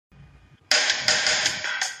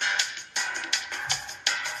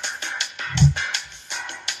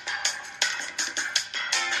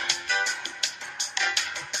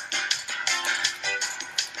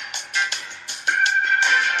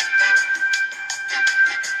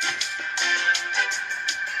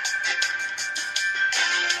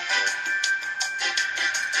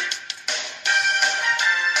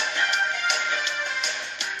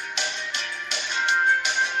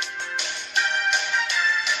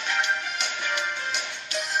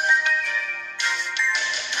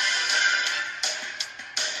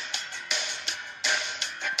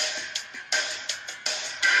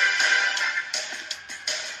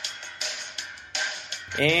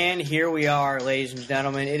And here we are, ladies and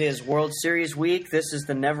gentlemen. It is World Series week. This is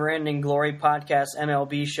the Never Ending Glory Podcast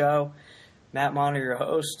MLB show. Matt Monitor, your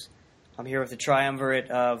host. I'm here with the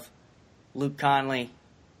triumvirate of Luke Conley,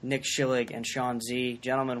 Nick Schillig, and Sean Z.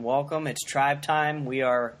 Gentlemen, welcome. It's tribe time. We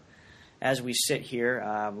are, as we sit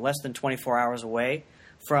here, less than 24 hours away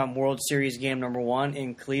from World Series game number 1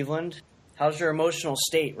 in Cleveland. How's your emotional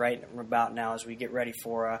state right about now as we get ready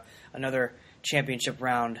for another championship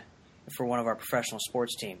round for one of our professional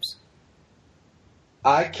sports teams?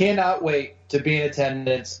 I cannot wait to be in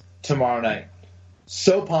attendance tomorrow night.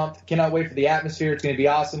 So pumped. Cannot wait for the atmosphere. It's going to be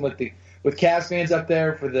awesome with Cavs fans up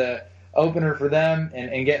there for the opener for them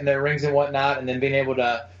and getting their rings and whatnot, and then being able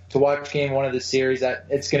to watch game 1 of the series.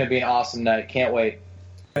 It's going to be an awesome night. Can't wait.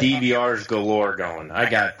 DVRs galore going. I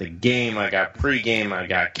got the game, I got pregame, I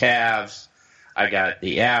got Cavs, I got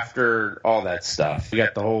the after, all that stuff. We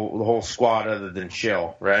got the whole squad other than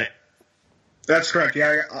Chill, right? That's correct.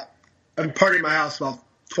 Yeah, I'm partying at my house, about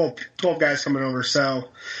 12 guys coming over. So,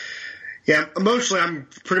 yeah, emotionally, I'm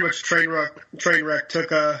pretty much train wreck.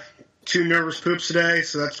 Took 2 nervous poops today,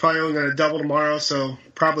 so that's probably only going to double tomorrow. So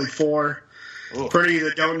probably 4. Ooh. For any of you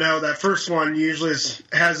that don't know, that first one usually is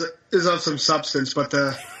of some substance, but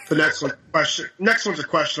the next one's a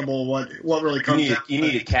questionable what really comes out. You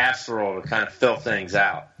need a casserole to kind of fill things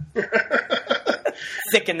out.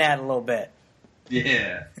 Thicken that a little bit.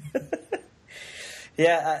 Yeah.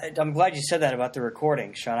 Yeah, I'm glad you said that about the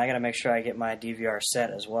recording, Sean. I got to make sure I get my DVR set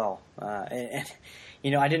as well. I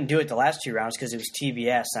didn't do it the last 2 rounds because it was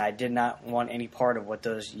TBS, and I did not want any part of what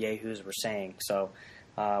those yahoos were saying. So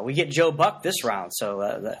we get Joe Buck this round.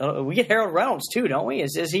 So we get Harold Reynolds too, don't we?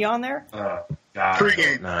 Is he on there? God,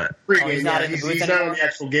 Pre-game. He's not in the booth he's not on the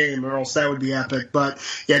actual game, or else that would be epic. But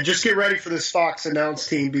yeah, just get ready for this Fox announce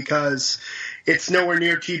team because it's nowhere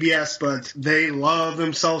near TBS, but they love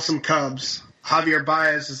themselves some Cubs. Javier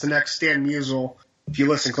Baez is the next Stan Musial, if you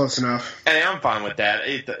listen close enough. And I'm fine with that.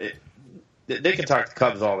 They can talk to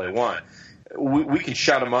Cubs all they want. We can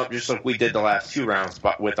shut them up just like we did the last 2 rounds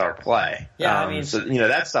with our play. Yeah, so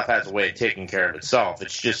that stuff has a way of taking care of itself.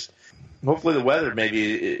 It's just hopefully the weather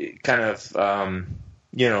maybe kind of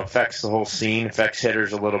affects the whole scene, affects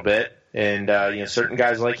hitters a little bit, and certain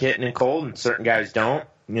guys like hitting in cold and certain guys don't.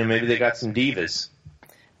 Maybe they got some divas.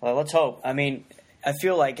 Well, let's hope. I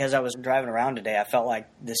feel like as I was driving around today, I felt like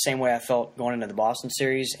the same way I felt going into the Boston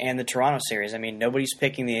series and the Toronto series. Nobody's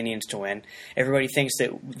picking the Indians to win. Everybody thinks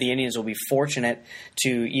that the Indians will be fortunate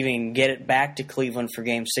to even get it back to Cleveland for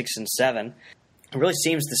Game 6 and 7. It really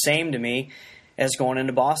seems the same to me as going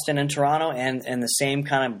into Boston and Toronto, and the same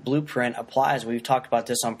kind of blueprint applies. We've talked about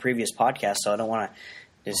this on previous podcasts, so I don't want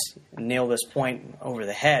to just nail this point over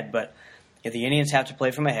the head. But if the Indians have to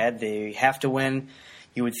play from ahead, they have to win.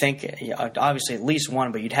 You would think, obviously, at least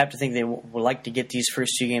 1, but you'd have to think they would like to get these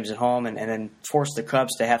first 2 games at home and then force the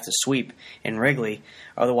Cubs to have to sweep in Wrigley.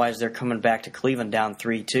 Otherwise, they're coming back to Cleveland down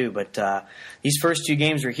 3-2. But these first 2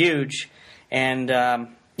 games are huge. And,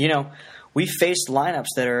 we faced lineups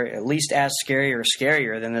that are at least as scary or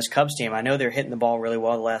scarier than this Cubs team. I know they're hitting the ball really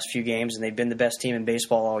well the last few games, and they've been the best team in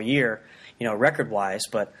baseball all year, record-wise.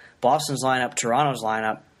 But Boston's lineup, Toronto's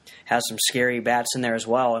lineup, has some scary bats in there as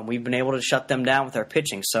well, and we've been able to shut them down with our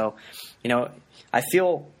pitching. So, I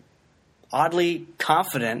feel oddly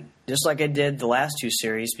confident, just like I did the last 2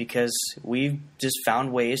 series, because we've just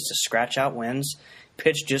found ways to scratch out wins,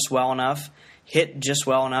 pitch just well enough, hit just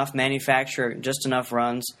well enough, manufacture just enough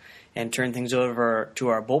runs, and turn things over to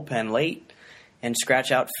our bullpen late and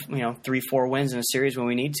scratch out 3-4 wins in a series when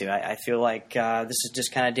we need to. I feel like this is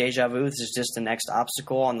just kind of deja vu. This is just the next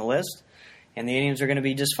obstacle on the list. And the Indians are going to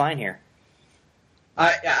be just fine here.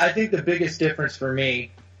 I think the biggest difference for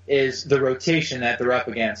me is the rotation that they're up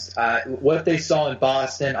against. What they saw in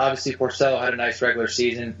Boston, obviously Porcello had a nice regular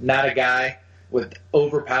season. Not a guy with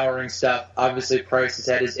overpowering stuff. Obviously Price has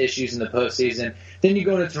had his issues in the postseason. Then you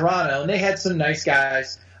go to Toronto, and they had some nice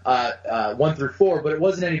guys 1 through 4, but it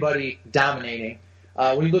wasn't anybody dominating.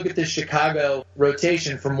 When you look at this Chicago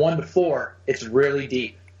rotation from 1 to 4, it's really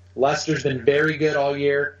deep. Lester's been very good all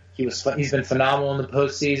year. He's been phenomenal in the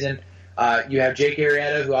postseason. You have Jake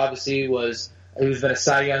Arrieta, who obviously who's been a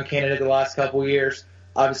Cy Young candidate the last couple of years.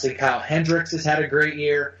 Obviously, Kyle Hendricks has had a great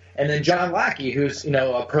year, and then John Lackey, who's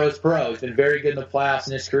a pro's pro, has been very good in the playoffs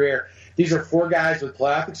in his career. These are 4 guys with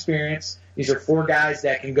playoff experience. These are 4 guys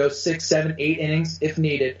that can go 6, 7, 8 innings if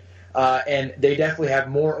needed, and they definitely have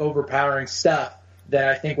more overpowering stuff than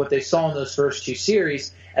I think what they saw in those first 2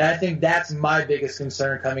 series. And I think that's my biggest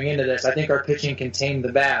concern coming into this. I think our pitching can tame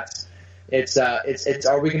the bats. It's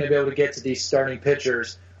are we going to be able to get to these starting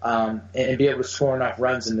pitchers and be able to score enough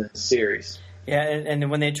runs in the series? Yeah,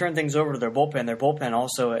 and when they turn things over to their bullpen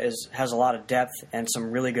also has a lot of depth and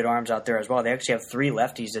some really good arms out there as well. They actually have 3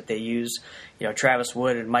 lefties that they use, Travis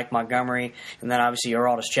Wood and Mike Montgomery, and then obviously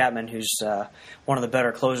Aroldis Chapman, who's one of the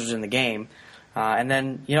better closers in the game. And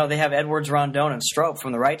then, they have Edwards, Rondon, and Strop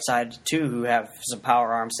from the right side, too, who have some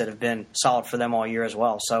power arms that have been solid for them all year as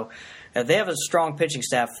well. So they have a strong pitching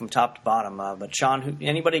staff from top to bottom. But, Sean,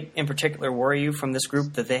 anybody in particular worry you from this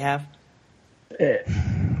group that they have?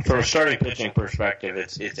 From a starting pitching perspective,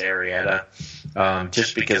 it's Arrieta,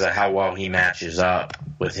 just because of how well he matches up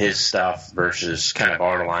with his stuff versus kind of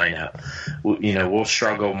our lineup. We'll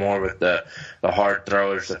struggle more with the hard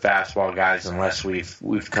throwers, the fastball guys, unless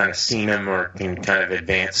we've kind of seen them or can kind of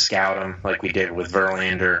advance scout them like we did with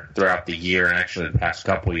Verlander throughout the year and actually the past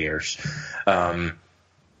couple of years.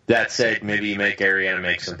 That said, maybe you make Arrieta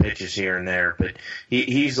make some pitches here and there, but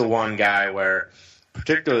he's the one guy where,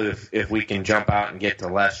 particularly if we can jump out and get to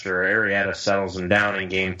Lester, Arrieta settles him down in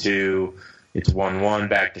Game 2. It's 1-1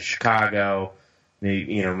 back to Chicago.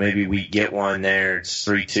 Maybe we get one there. It's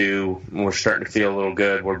 3-2. We're starting to feel a little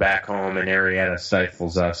good. We're back home, and Arrieta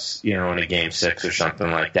stifles us, in a Game 6 or something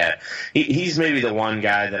like that. He's maybe the one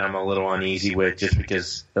guy that I'm a little uneasy with, just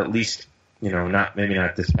because at least, not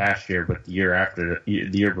this past year, but the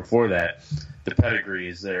year before that, the pedigree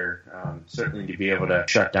is there, certainly to be able to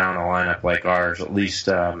shut down a lineup like ours, at least,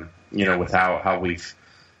 with how we've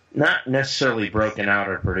not necessarily broken out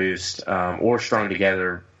or produced or strung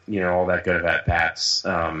together, all that good of at-bats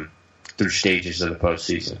through stages of the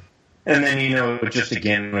postseason. And then, just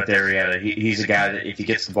again with Arrieta, he's a guy that if he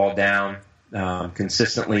gets the ball down,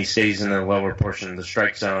 consistently stays in the lower portion of the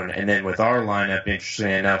strike zone. And then with our lineup,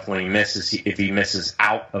 interestingly enough, when if he misses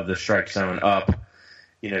out of the strike zone up,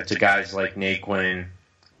 to guys like Naquin,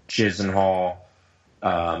 Chisenhall,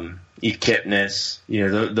 Kipnis,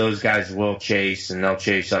 those guys will chase, and they'll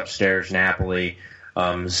chase upstairs Napoli.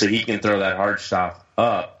 So he can throw that hard stuff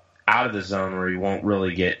up out of the zone where he won't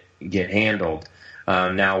really get handled.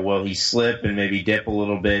 Now, will he slip and maybe dip a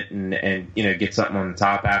little bit and get something on the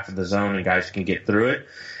top half of the zone and guys can get through it?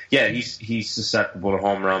 Yeah, he's susceptible to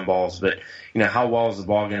home run balls, but how well is the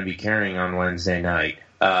ball going to be carrying on Wednesday night?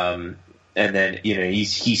 And then,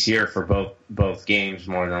 he's here for both games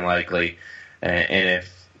more than likely. And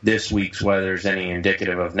if this week's weather is any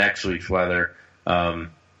indicative of next week's weather,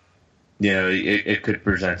 it could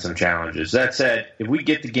present some challenges. That said, if we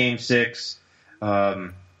get to Game 6,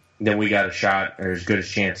 then we got a shot, or as good a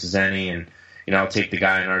chance as any. And, I'll take the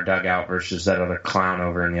guy in our dugout versus that other clown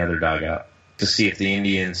over in the other dugout to see if the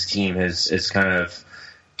Indians team has kind of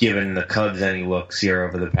given the Cubs any looks here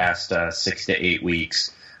over the past 6 to 8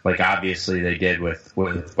 weeks. Like obviously they did with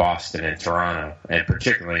Boston and Toronto, and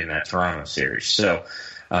particularly in that Toronto series. So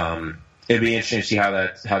it'd be interesting to see how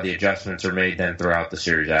the adjustments are made then throughout the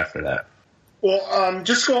series after that. Well,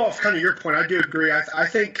 just go off kind of your point. I do agree. I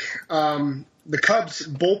think the Cubs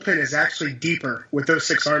bullpen is actually deeper with those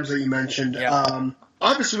 6 arms that you mentioned. Yeah.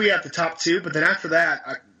 Obviously, we have the top 2, but then after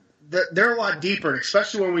that, they're a lot deeper,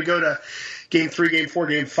 especially when we go to Game 3, Game 4,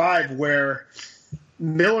 Game 5, where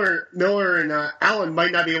Miller and Allen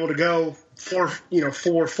might not be able to go 4 and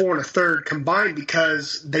a third combined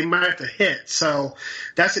because they might have to hit. So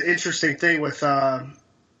that's an interesting thing with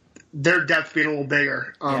their depth being a little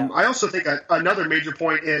bigger. I also think another major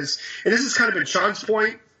point is, and this has kind of been Sean's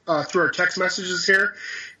point through our text messages here,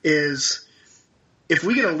 is if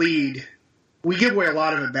we get a lead, we give away a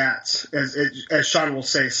lot of at-bats, as Sean will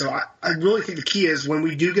say. So I really think the key is when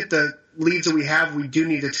we do get the leads that we have, we do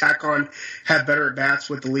need to have better at-bats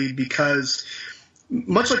with the lead, because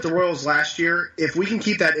much like the Royals last year, if we can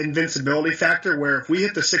keep that invincibility factor where if we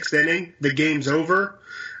hit the 6th inning, the game's over,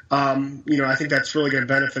 I think that's really going to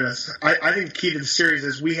benefit us. I think the key to the series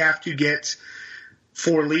is we have to get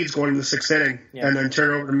 4 leads going into the 6th inning and then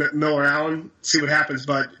turn it over to Miller Allen, see what happens.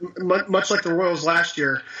 But much like the Royals last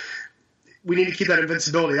year, we need to keep that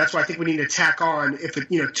invincibility. That's why I think we need to tack on, if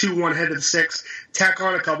 2-1 head to the 6th, tack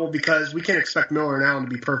on a couple, because we can't expect Miller and Allen to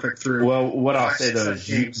be perfect through. Well, what I'll say though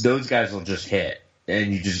is those guys will just hit,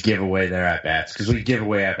 and you just give away their at bats, because we give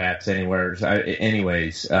away at bats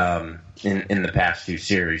anyways in the past 2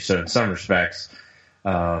 series. So in some respects,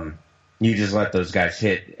 you just let those guys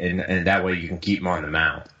hit, and that way you can keep them on the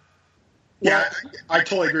mound. Yeah, I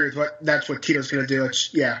totally agree with that's what Tito's going to do.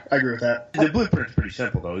 I agree with that. The blueprint's pretty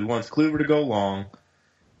simple, though. He wants Kluber to go long.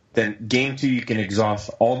 Then Game 2, you can exhaust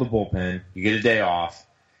all the bullpen. You get a day off.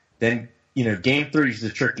 Then, Game 3 is the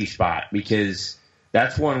tricky spot, because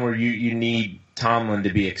that's one where you need Tomlin to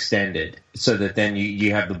be extended, so that then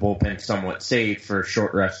you have the bullpen somewhat safe for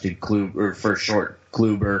short-rested Kluber, or for short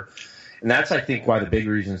Kluber. And that's, I think, why the big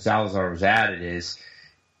reason Salazar was added is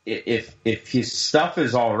if his stuff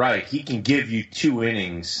is all right, he can give you 2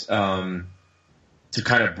 innings to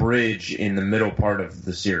kind of bridge in the middle part of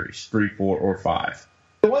the series, 3, 4, or 5.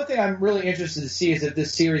 The one thing I'm really interested to see is if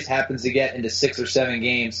this series happens to get into 6 or 7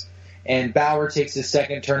 games, and Bauer takes his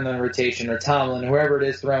second turn on the rotation, or Tomlin, whoever it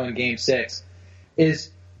is throwing Game 6,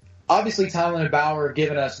 is obviously Tomlin and Bauer have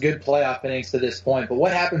given us good playoff innings to this point, but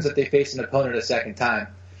what happens if they face an opponent a second time?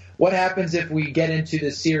 What happens if we get into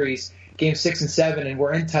this series, Game 6 and 7, and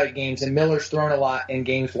we're in tight games, and Miller's thrown a lot in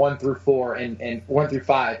Games 1 through 4 and 1 through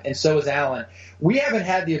 5, and so is Allen. We haven't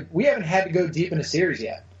had to go deep in a series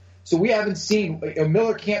yet. So we haven't seen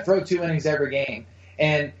Miller can't throw 2 innings every game,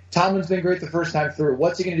 and Tomlin's been great the first time through.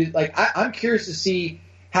 What's he going to do? Like I'm curious to see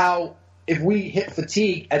how if we hit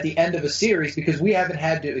fatigue at the end of a series because we haven't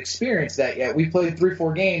had to experience that yet. We played 3,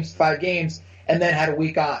 4 games, 5 games, and then had a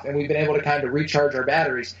week off, and we've been able to kind of recharge our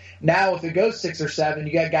batteries. Now, if it goes 6 or 7,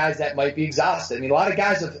 you got guys that might be exhausted. I mean, a lot of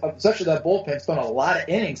guys, especially that bullpen, thrown a lot of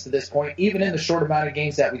innings to this point, even in the short amount of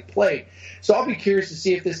games that we played. So I'll be curious to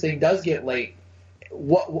see if this thing does get late.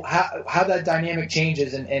 How that dynamic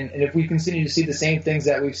changes, and if we continue to see the same things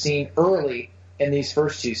that we've seen early in these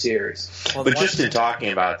first 2 series. Well, but just in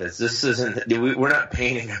talking about this isn't we're not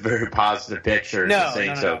painting a very positive picture. No, the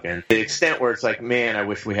same token. No. The extent where it's like, man, I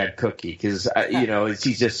wish we had Cookie because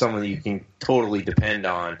he's just someone that you can totally depend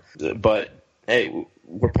on. But hey,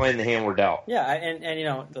 we're playing the hand we're dealt. Yeah,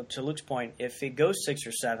 and to Luke's point, if it goes 6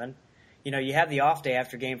 or 7. You have the off day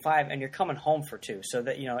after Game 5, and you're coming home for 2. So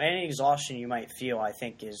that any exhaustion you might feel, I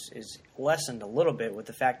think, is lessened a little bit with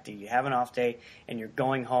the fact that you have an off day and you're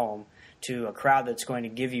going home to a crowd that's going to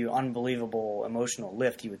give you unbelievable emotional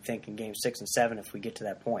lift. You would think in Game 6 and 7 if we get to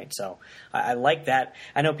that point. So I like that.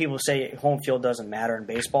 I know people say home field doesn't matter in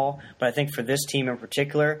baseball, but I think for this team in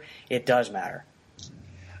particular, it does matter.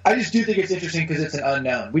 I just do think it's interesting because it's an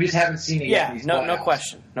unknown. We just haven't seen it yet. Yeah, no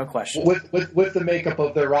question. With the makeup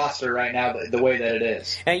of their roster right now, the way that it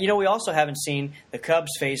is. And, we also haven't seen the Cubs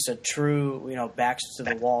face a true,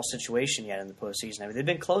 backs-to-the-wall situation yet in the postseason. I mean, they've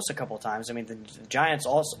been close a couple of times. I mean, the Giants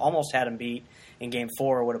almost had them beat in Game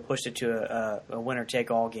 4, would have pushed it to a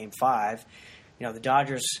winner-take-all Game 5. The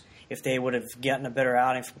Dodgers, if they would have gotten a better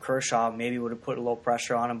outing from Kershaw, maybe would have put a little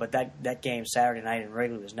pressure on them. But that game Saturday night in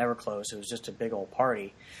Wrigley was never close. It was just a big old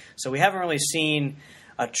party. So we haven't really seen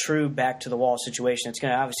a true back-to-the-wall situation. It's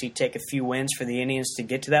going to obviously take a few wins for the Indians to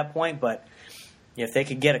get to that point. But if they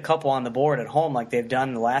could get a couple on the board at home like they've done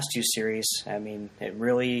in the last 2 series, I mean, it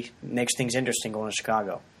really makes things interesting going to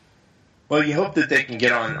Chicago. Well, you hope that they can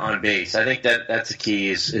get on base. I think that's the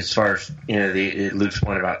key as far as Luke's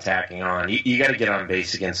point about tacking on. You got to get on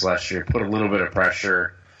base against Leicester, put a little bit of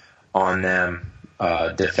pressure on them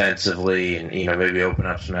defensively, and maybe open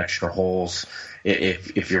up some extra holes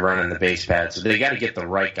if you're running the base pad. So they got to get the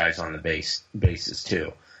right guys on the bases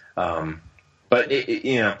too. But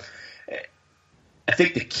I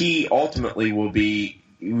think the key ultimately will be.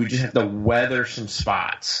 We just have to weather some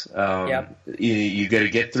spots. Yep. You got to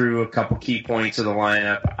get through a couple key points of the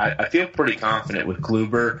lineup. I feel pretty confident with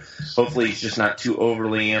Kluber. Hopefully he's just not too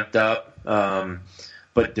overly amped up.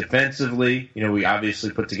 But defensively, we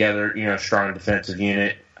obviously put together, a strong defensive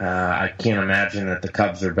unit. I can't imagine that the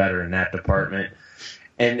Cubs are better in that department.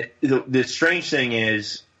 And the strange thing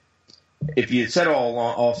is, if you had said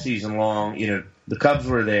all season long, the Cubs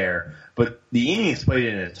were there, but the Indians played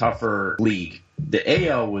in a tougher league. The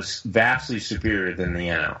AL was vastly superior than the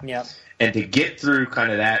NL. Yep. And to get through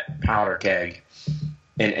kind of that powder keg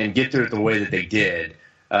and get through it the way that they did,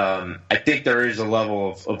 I think there is a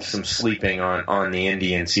level of some sleeping on the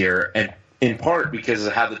Indians here, and in part because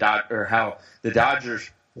of how the Dodgers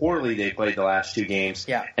poorly they played the last 2 games,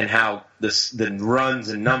 and how the runs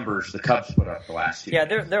and numbers the Cubs put up the last 2 games.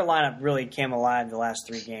 Yeah, their lineup really came alive the last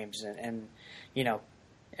 3 games, and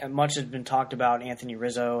much has been talked about Anthony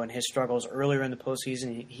Rizzo and his struggles earlier in the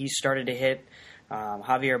postseason. He started to hit.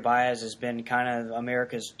 Javier Baez has been kind of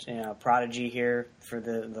America's prodigy here for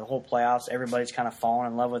the whole playoffs. Everybody's kind of fallen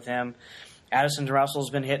in love with him. Addison Russell's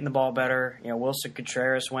been hitting the ball better. Wilson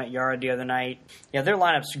Contreras went yard the other night. Yeah, their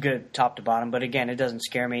lineup's good top to bottom, but again, it doesn't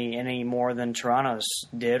scare me any more than Toronto's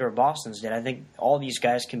did or Boston's did. I think all these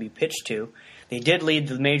guys can be pitched to. They did lead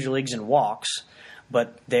the major leagues in walks,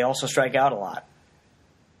 but they also strike out a lot.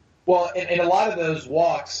 Well, and a lot of those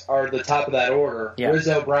walks are the top of that order. Yeah.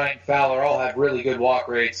 Rizzo, Bryant, Fowler all have really good walk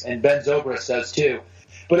rates, and Ben Zobrist does too.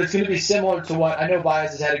 But it's going to be similar to what I know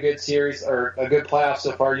Baez has had a good series or a good playoff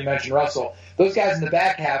so far. You mentioned Russell. Those guys in the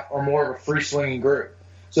back half are more of a free swinging group.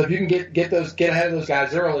 So if you can get ahead of those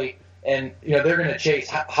guys early, and they're going to chase.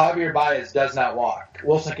 Javier Baez does not walk.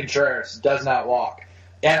 Wilson Contreras does not walk.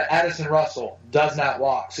 Addison Russell does not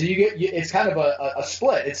walk. So it's kind of a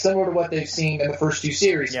split. It's similar to what they've seen in the first two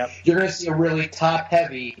series. Yep. You're going to see a really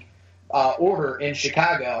top-heavy order in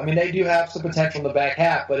Chicago. I mean, they do have some potential in the back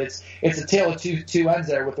half, but it's a tale of two ends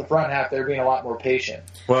there, with the front half they're being a lot more patient.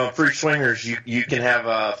 Well, for swingers, you can have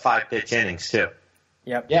 5-pitch innings too.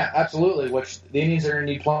 Yep. Yeah, absolutely, which the Indians are going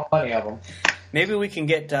to need plenty of them. Maybe we can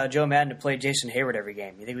get Joe Madden to play Jason Hayward every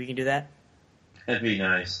game. You think we can do that? That'd be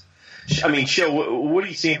nice. I mean, what are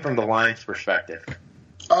you seeing from the Lions' perspective?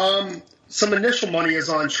 Some initial money is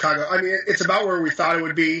on Chicago. I mean, it's about where we thought it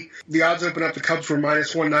would be. The odds open up, the Cubs were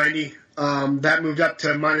minus 190. That moved up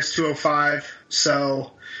to minus 205.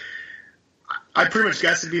 So I pretty much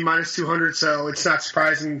guessed it'd be minus 200. So it's not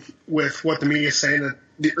surprising with what the media is saying that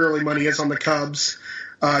the early money is on the Cubs.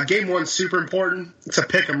 Game one's super important. It's a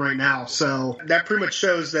pick 'em right now. So that pretty much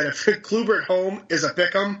shows that if Kluber at home is a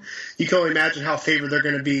pick 'em, you can only imagine how favored they're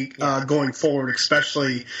going to be going forward,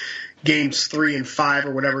 especially games 3 and 5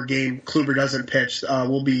 or whatever game Kluber doesn't pitch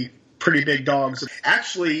will be pretty big dogs.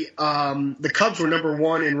 Actually, the Cubs were number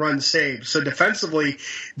 1 in runs saved. So defensively,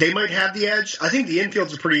 they might have the edge. I think the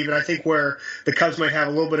infield's pretty even. I think where the Cubs might have a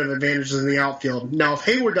little bit of advantages in the outfield. Now, if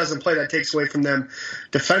Hayward doesn't play, that takes away from them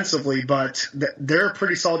defensively, but they're a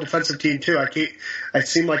pretty solid defensive team too. I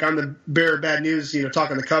seem like I'm the bearer of bad news,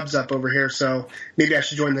 talking the Cubs up over here, so maybe I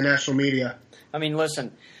should join the national media. I mean,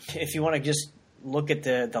 listen, if you want to just look at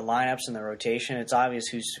the lineups and the rotation, it's obvious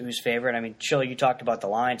who's favorite. I mean, Chilla, you talked about the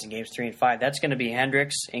lines in games 3 and 5. That's going to be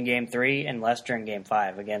Hendricks in game 3 and Lester in game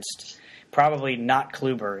 5 against probably not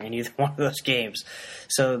Kluber in either one of those games.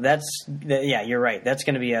 So yeah, you're right. That's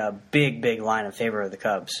going to be a big line in favor of the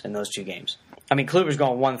Cubs in those two games. I mean, Kluber's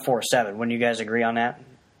going 1-4-7. Wouldn't you guys agree on that?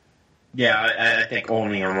 Yeah, I think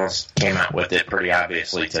Olney almost came out with it pretty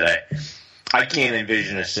obviously today. I can't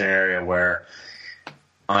envision a scenario where,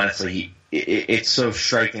 honestly, it's so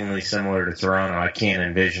strikingly similar to Toronto. I can't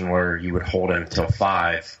envision where you would hold him until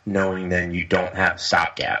 5, knowing then you don't have a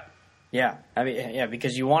stopgap. Yeah, I mean, yeah,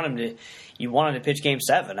 because you want him to pitch Game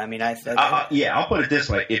 7. I mean, I'll put it this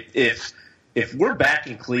way: if we're back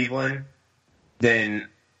in Cleveland, then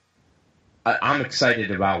I'm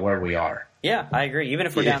excited about where we are. Yeah, I agree. Even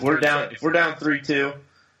if we're down, if we're down 3-2,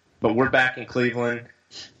 but we're back in Cleveland,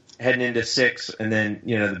 heading into 6, and then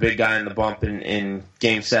the big guy in the bump in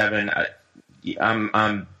Game 7.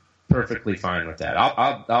 I'm perfectly fine with that.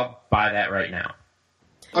 I'll buy that right now.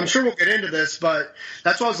 I'm sure we'll get into this, but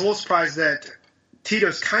that's why I was a little surprised that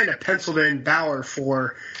Tito's kind of penciled in Bauer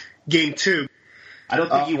for Game 2. I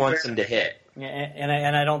don't think he wants him to hit. Yeah,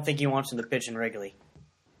 and I don't think he wants him to pitch in Wrigley.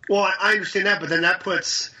 Well, I understand that, but then that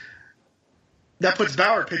puts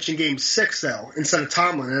Bauer pitching Game 6 though instead of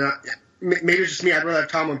Tomlin. And maybe it's just me. I'd rather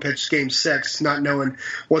have Tomlin pitch Game 6, not knowing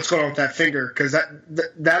what's going on with that finger, because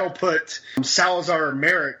that'll put Salazar or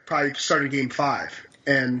Merritt probably starting Game 5,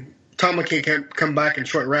 and Tomlin can't come back in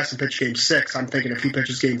short rest and pitch Game 6. I'm thinking if he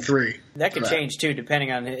pitches Game 3, that could change too,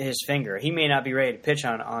 depending on his finger. He may not be ready to pitch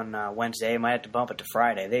on Wednesday. He might have to bump it to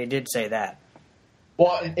Friday. They did say that.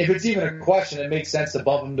 Well, if it's even a question, it makes sense to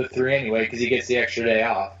bump him to 3 anyway because he gets the extra day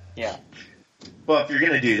off. Yeah. Well, if you're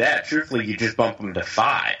going to do that, truthfully, you just bump him to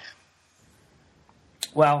 5.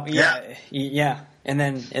 Well, yeah. And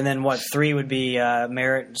then what? 3 would be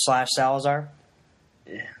Merritt/Salazar.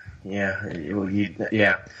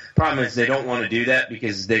 Yeah. Problem is they don't want to do that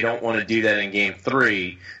because they don't want to do that in Game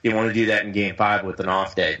 3. They want to do that in Game 5 with an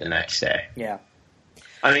off day the next day. Yeah.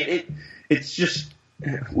 I mean, it's just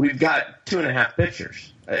we've got 2.5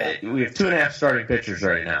 pitchers. We have 2.5 starting pitchers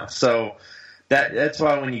right now. So that's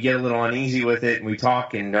why when you get a little uneasy with it and we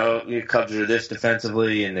talk and the Cubs are this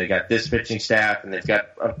defensively and they got this pitching staff and they've got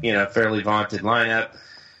a fairly vaunted lineup,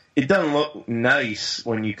 it doesn't look nice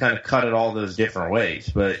when you kind of cut it all those different ways.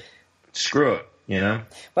 But screw it.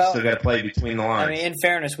 Well, still got to play between the lines. I mean, in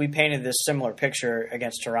fairness, we painted this similar picture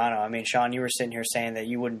against Toronto. I mean, Sean, you were sitting here saying that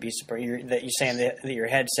you wouldn't be surprised, that you're saying that your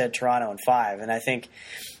head said Toronto in 5, and I think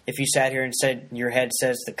if you sat here and said your head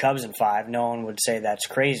says the Cubs in 5, no one would say that's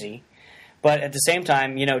crazy. But at the same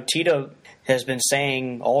time, Tito has been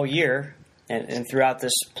saying all year and throughout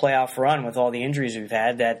this playoff run with all the injuries we've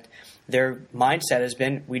had that their mindset has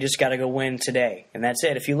been, we just got to go win today. And that's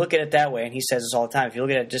it. If you look at it that way, and he says this all the time, if you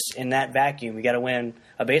look at it just in that vacuum, we got to win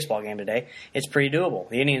a baseball game today, it's pretty doable.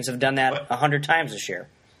 The Indians have done that 100 times this year.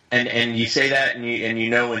 And you say that, and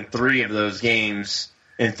in 3 of those games,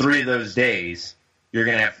 in 3 of those days, you're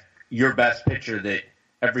going to have your best pitcher that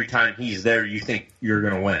every time he's there, you think you're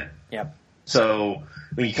going to win. Yep. So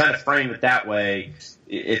when you kind of frame it that way,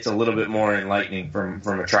 it's a little bit more enlightening from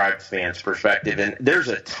a Tribes fan's perspective. And there's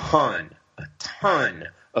a ton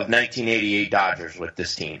of 1988 Dodgers with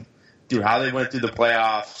this team. through how they went through the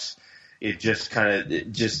playoffs, it just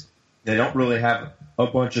they don't really have a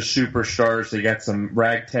bunch of superstars. They got some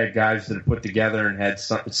ragtag guys that have put together and had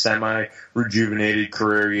some semi-rejuvenated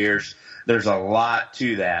career years. There's a lot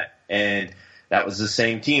to that, and that was the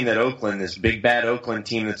same team that Oakland, this big bad Oakland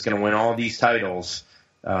team that's going to win all these titles,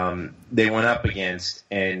 they went up against.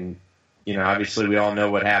 And obviously we all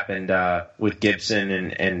know what happened with Gibson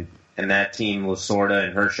and that team, Lasorda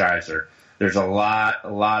and Hershiser. There's a lot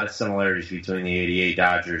of similarities between the '88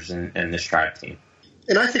 Dodgers and this Tribe team.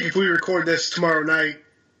 And I think if we record this tomorrow night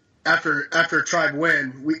after a Tribe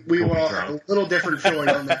win, we will all have a little different feeling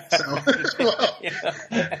on that. So,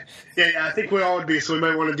 yeah, I think we all would be. So we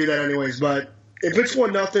might want to do that anyways. But if it's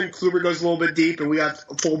 1-0, Kluber goes a little bit deep, and we got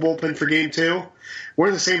a full bullpen for Game 2. We're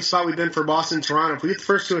in the same spot we've been for Boston, Toronto. If we get the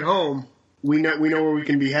first two at home, we know where we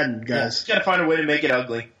can be heading, guys. You got to find a way to make it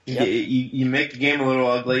ugly. Yep. You make the game a little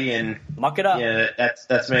ugly and muck it up. Yeah,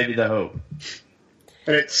 that's maybe the hope.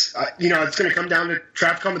 And it's it's going to come down to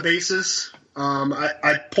traffic on the bases.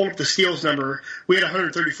 I pulled up the steals number. We had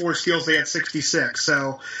 134 steals. They had 66.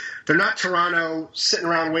 So they're not Toronto sitting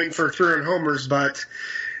around waiting for 3-run homers, but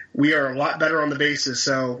we are a lot better on the bases.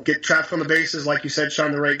 So get traffic on the bases, like you said,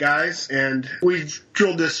 Sean, the right guys. And we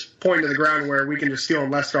drilled this point to the ground where we can just steal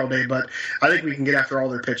on Lester all day. But I think we can get after all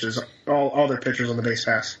their pitches, all their pitchers on the base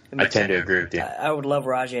pass. I tend to agree with you. I would love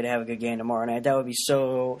Rajay to have a good game tomorrow night. That would be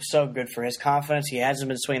so good for his confidence. He hasn't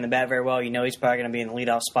been swinging the bat very well. He's probably going to be in the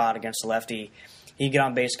leadoff spot against the lefty. He get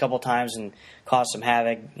on base a couple times and cause some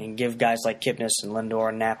havoc and give guys like Kipnis and Lindor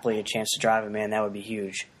and Napoli a chance to drive him in. That would be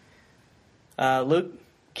huge. Luke?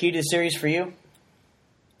 Key to the series for you?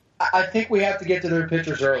 I think we have to get to their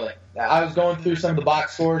pitchers early. I was going through some of the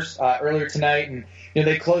box scores earlier tonight, and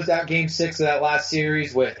they closed out Game 6 of that last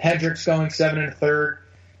series with Hendricks going 7 1/3,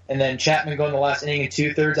 and then Chapman going the last inning and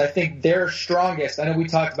 2/3. I think they're strongest. I know we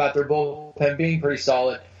talked about their bullpen being pretty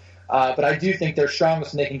solid, but I do think they're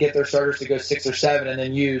strongest when they can get their starters to go 6 or 7, and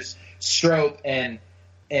then use Strop and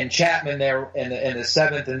Chapman there in the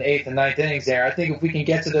 7th and 8th and 9th innings there. I think if we can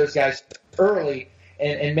get to those guys early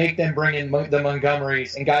and make them bring in the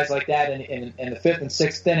Montgomerys and guys like that in the 5th and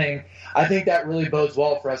 6th inning, I think that really bodes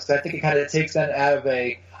well for us. Because I think it kind of takes them out of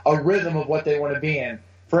a rhythm of what they want to be in.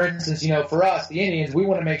 For instance, for us, the Indians, we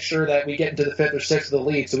want to make sure that we get into the 5th or 6th of the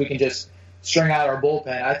league so we can just string out our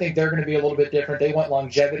bullpen. I think they're going to be a little bit different. They want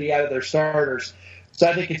longevity out of their starters. So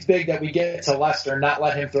I think it's big that we get to Lester and not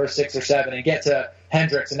let him throw 6 or 7, and get to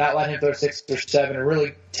Hendricks and not let him throw 6 or 7, and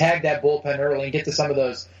really tag that bullpen early and get to some of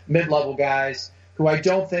those mid-level guys who I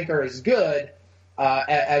don't think are as good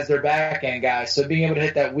as their back-end guys. So being able to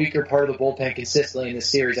hit that weaker part of the bullpen consistently in this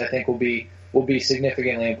series, I think will be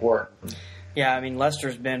significantly important. Yeah,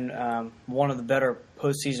 Lester's been one of the better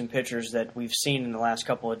postseason pitchers that we've seen in the last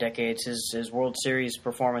couple of decades. His World Series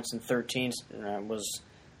performance in 2013 was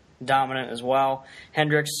dominant as well.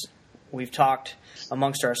 Hendricks, we've talked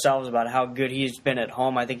amongst ourselves about how good he's been at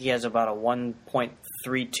home. I think he has about a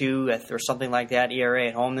 1.32 or something like that ERA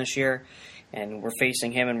at home this year. And we're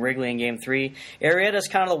facing him in Wrigley in Game 3. Arrieta's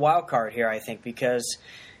kind of the wild card here, I think, because,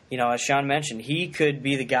 as Sean mentioned, he could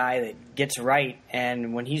be the guy that gets right.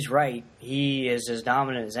 And when he's right, he is as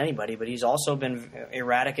dominant as anybody. But he's also been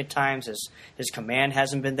erratic at times. His command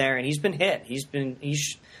hasn't been there, and he's been hit.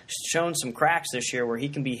 He's shown some cracks this year where he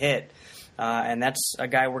can be hit. And that's a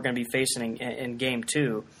guy we're going to be facing in Game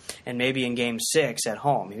 2 and maybe in Game 6 at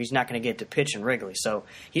home. He's not going to get to pitch in Wrigley. So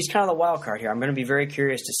he's kind of the wild card here. I'm going to be very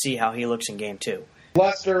curious to see how he looks in Game 2.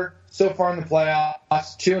 Lester, so far in the playoffs,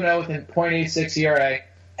 2-0 with a .86 ERA.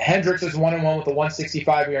 Hendricks is 1-1 with a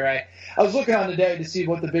 1.65 ERA. I was looking on today to see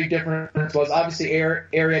what the big difference was. Obviously,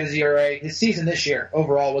 Arrieta's ERA, his season this year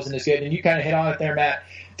overall wasn't as good. And you kind of hit on it there, Matt.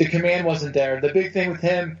 The command wasn't there. The big thing with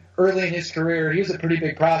him early in his career, he was a pretty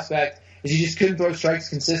big prospect, is he just couldn't throw strikes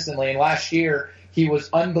consistently. And last year, he was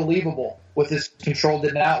unbelievable with his control,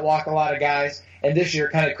 did not walk a lot of guys. And this year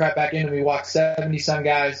kind of crept back into him. He walked 70-some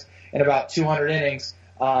guys in about 200 innings.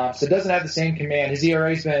 So doesn't have the same command. His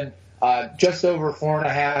ERA's been just over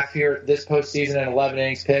 4.5 here this postseason and 11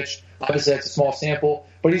 innings pitched. Obviously, that's a small sample,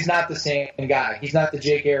 but he's not the same guy. He's not the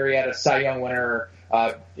Jake Arrieta Cy Young winner,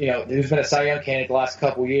 who's been a Cy Young candidate the last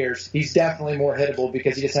couple years. He's definitely more hittable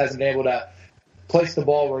because he just hasn't been able to place the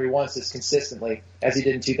ball where he wants as consistently as he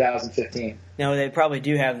did in 2015. They probably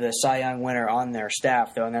do have the Cy Young winner on their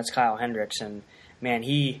staff, though, and that's Kyle Hendricks. And, man,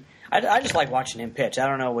 I just like watching him pitch. I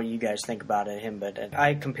don't know what you guys think about him, but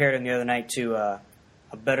I compared him the other night to a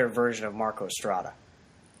better version of Marco Estrada.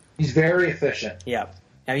 He's very efficient. Yeah.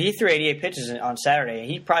 Now, he threw 88 pitches on Saturday, and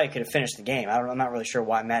he probably could have finished the game. I'm not really sure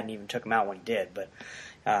why Madden even took him out when he did, but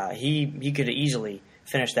he could have easily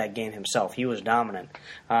finish that game himself. He was dominant.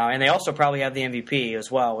 And they also probably have the MVP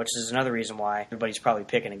as well, which is another reason why everybody's probably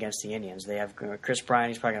picking against the Indians. They have Chris Bryant,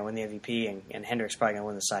 he's probably going to win the MVP, and Hendricks probably going to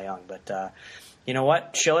win the Cy Young. But you know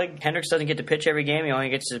what? Schilling, Hendricks doesn't get to pitch every game. He only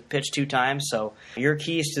gets to pitch 2 times. So your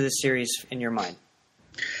keys to this series in your mind?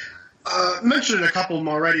 Mentioned a couple of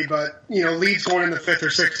them already, but, leads going in the 5th or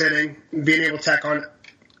 6th inning, being able to tack on.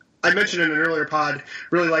 I mentioned in an earlier pod,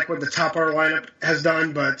 really like what the top of our lineup has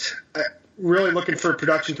done, but really looking for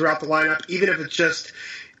production throughout the lineup, even if it's just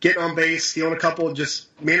getting on base, stealing a couple, just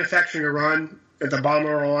manufacturing a run at the bottom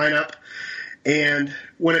of our lineup. And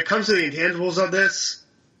when it comes to the intangibles of this,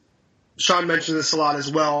 Sean mentioned this a lot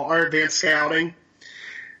as well, our advanced scouting.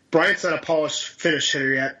 Bryant's not a polished finish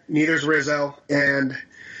hitter yet. Neither's Rizzo. And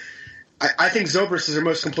I think Zobrist is their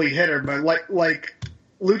most complete hitter, but like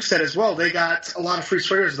Luke said as well, they got a lot of free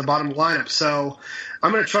swingers at the bottom of the lineup. So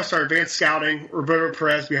I'm going to trust our advanced scouting, Roberto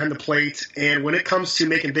Perez behind the plate. And when it comes to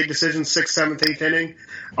making big decisions, 6th, 7th, 8th inning,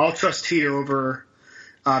 I'll trust Tito over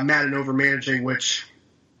Madden over managing, which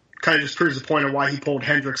kind of just proves the point of why he pulled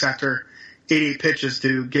Hendricks after 88 pitches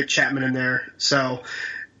to get Chapman in there. So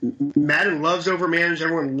Madden loves over manage.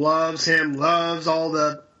 Everyone loves him, loves all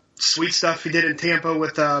the sweet stuff he did in Tampa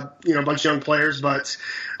with a bunch of young players, but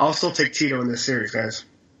I'll still take Tito in this series, guys.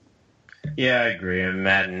 Yeah, I agree. And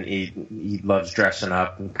Madden, he loves dressing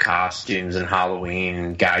up in costumes and Halloween,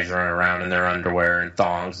 and guys running around in their underwear and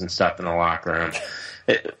thongs and stuff in the locker room.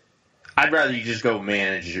 I'd rather you just go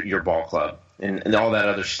manage your ball club and all that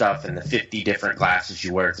other stuff and the 50 different glasses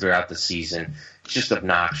you wear throughout the season. It's just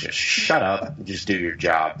obnoxious. Shut up and just do your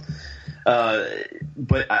job.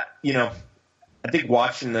 But I think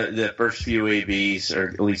watching the first few ABs, or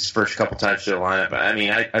at least the first couple times through the lineup,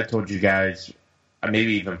 I told you guys,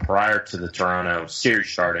 maybe even prior to the Toronto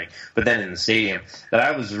series starting, but then in the stadium, that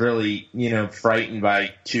I was really, frightened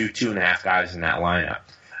by 2.5 guys in that lineup.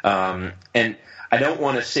 And I don't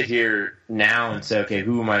want to sit here now and say, okay,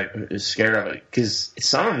 who am I scared of? Because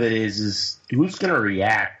some of it is who's going to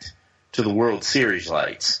react to the World Series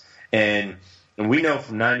lights. And we know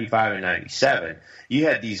from 95 and 97, you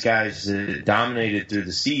had these guys that dominated through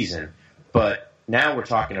the season, but now we're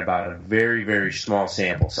talking about a very, very small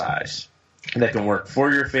sample size that can work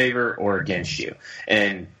for your favor or against you.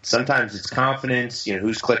 And sometimes it's confidence,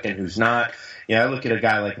 who's clicking, who's not. I look at a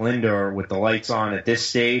guy like Lindor with the lights on at this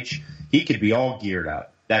stage. He could be all geared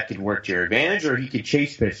up. That could work to your advantage, or he could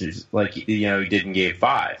chase pitches like he did in Game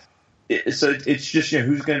 5. So it's just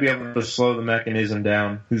who's going to be able to slow the mechanism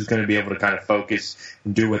down, who's going to be able to kind of focus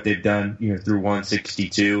and do what they've done through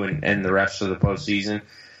 162 and the rest of the postseason.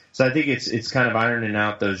 So I think it's kind of ironing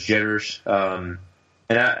out those jitters. Truth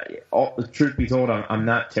be told, I'm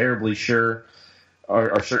not terribly sure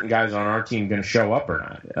are certain guys on our team going to show up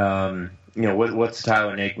or not. What's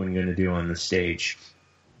Tyler Naquin going to do on the stage?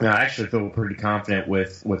 Now, I actually feel pretty confident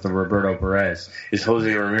with the Roberto Perez. Is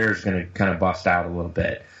Jose Ramirez going to kind of bust out a little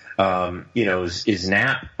bit? Is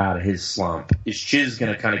Knapp out of his slump? Is Chiz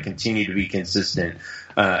going to kind of continue to be consistent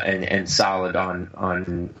and solid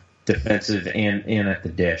on defensive and at the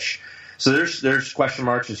dish? So there's question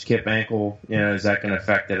marks. Is Kip ankle? Is that going to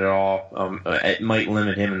affect it at all? It might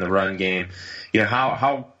limit him in the run game.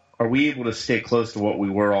 How are we able to stay close to what we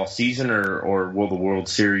were all season, or will the World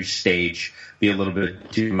Series stage be a little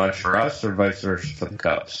bit too much for us, or vice versa for the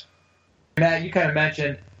Cubs? Matt, you kind of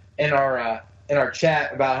mentioned in our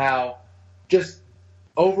chat about how just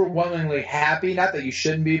overwhelmingly happy, not that you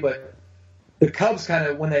shouldn't be, but the Cubs kind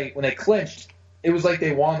of, when they clinched, it was like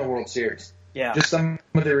they won the World Series. Yeah. Just some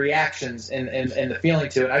of the reactions and the feeling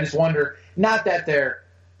to it. I just wonder, not that they're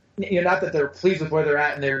pleased with where they're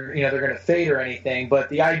at and they're going to fade or anything, but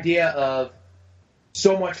the idea of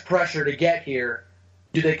so much pressure to get here,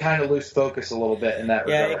 do they kind of lose focus a little bit in that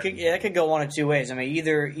regard? It could go one of two ways. I mean,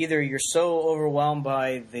 either you're so overwhelmed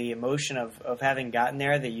by the emotion of having gotten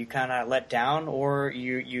there that you kind of let down, or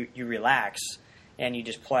you relax and you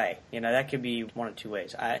just play. That could be one of two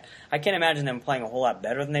ways. I can't imagine them playing a whole lot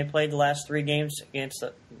better than they played the last 3 games against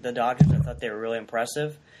the Dodgers. I thought they were really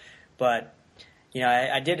impressive. But,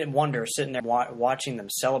 I did wonder, sitting there watching them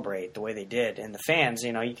celebrate the way they did. And the fans,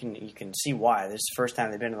 you can see why. This is the first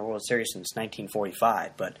time they've been in the World Series since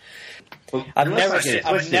 1945. But we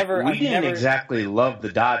didn't exactly love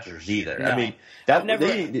the Dodgers either. No. I mean,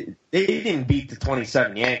 they didn't beat the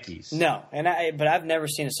 27 Yankees. No, but I've never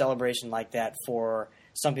seen a celebration like that for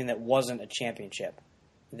something that wasn't a championship.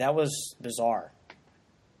 That was bizarre.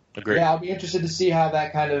 Agreed. Yeah, I'll be interested to see how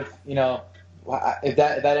that kind of, if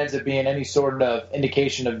that ends up being any sort of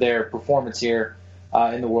indication of their performance here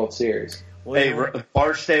in the World Series. Hey,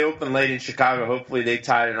 bars stay open late in Chicago. Hopefully they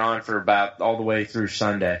tied it on for about all the way through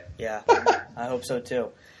Sunday. Yeah. I hope so too.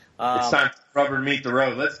 It's time for rubber to meet the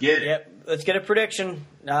road. Let's get it. Yep, let's get a prediction.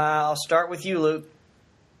 I'll start with you, Luke.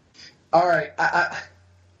 All right. I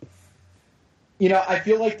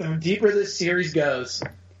feel like the deeper this series goes,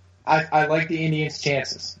 I like the Indians'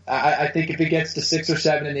 chances. I think if it gets to 6 or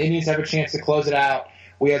 7 and the Indians have a chance to close it out,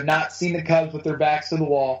 we have not seen the Cubs with their backs to the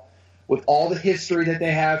wall, with all the history that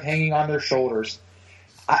they have hanging on their shoulders.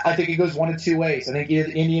 I think it goes one of two ways. I think either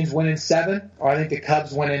the Indians win in 7, or I think the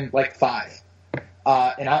Cubs win in 5.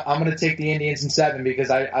 And I'm going to take the Indians in 7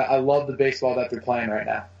 because I love the baseball that they're playing right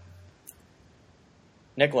now.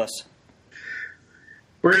 Nicholas.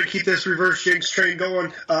 We're going to keep this reverse jinx train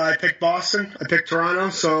going. I picked Boston. I picked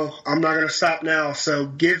Toronto, so I'm not going to stop now. So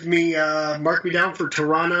give me, mark me down for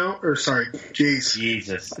Toronto, or sorry, jeez.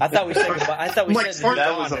 Jesus. I thought we said goodbye. I thought we said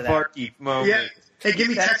that was a Farky moment. Yeah. Hey, give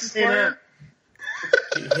me Texas A&M.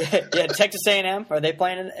 Yeah, Texas A&M. Are they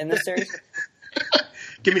playing in this series?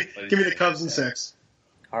 Give me the Cubs in 6.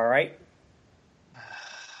 All right.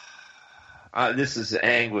 This is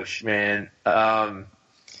anguish, man.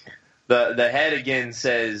 The head again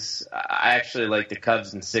says I actually like the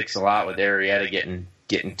Cubs in 6 a lot with Arrieta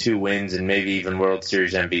getting 2 wins and maybe even World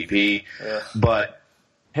Series MVP. Ugh. But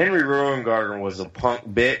Henry Rowengartner was a punk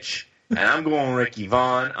bitch, and I'm going Ricky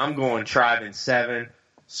Vaughn. I'm going Tribe in 7.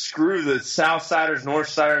 Screw the Southsiders,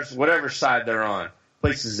 Northsiders, whatever side they're on.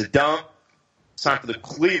 Place is a dump. It's time for the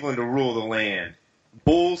Cleveland to rule the land.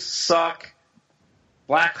 Bulls suck.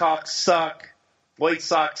 Blackhawks suck. White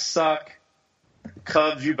Sox suck.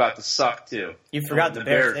 Cubs, you about to suck too. You forgot the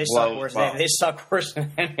Bears. They suck worse. They suck worse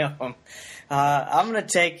than any of them.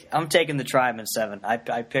 I'm taking the Tribe in 7. I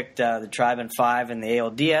picked the Tribe in 5 in the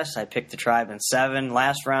ALDS. I picked the Tribe in 7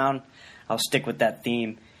 last round. I'll stick with that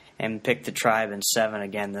theme and pick the Tribe in 7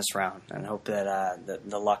 again this round, and hope that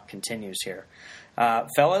the luck continues here.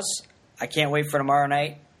 Fellas, I can't wait for tomorrow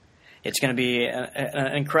night. It's going to be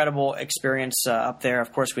an incredible experience up there.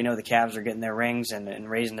 Of course, we know the Cavs are getting their rings and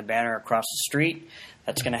raising the banner across the street.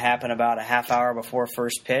 That's going to happen about a half hour before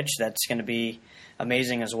first pitch. That's going to be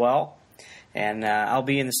amazing as well. And I'll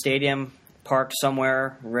be in the stadium, parked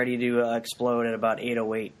somewhere, ready to explode at about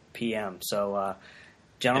 8:08 p.m. So,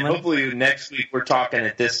 gentlemen. And hopefully next week we're talking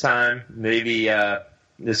at this time. Maybe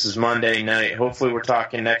this is Monday night. Hopefully we're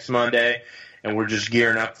talking next Monday. And we're just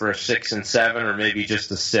gearing up for a 6 and 7, or maybe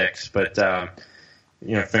just a 6. But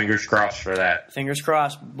fingers crossed for that. Fingers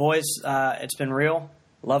crossed, boys. It's been real.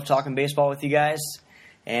 Love talking baseball with you guys,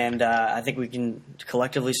 and I think we can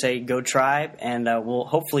collectively say go Tribe. And we'll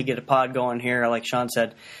hopefully get a pod going here, like Sean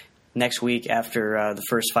said, next week after the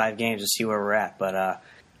first 5 games to see where we're at. But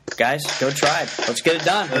guys, go Tribe. Let's get it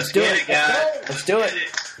done. Let's do it, guys. Let's do it.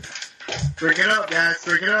 Drink it up, guys.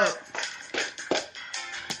 Drink it up.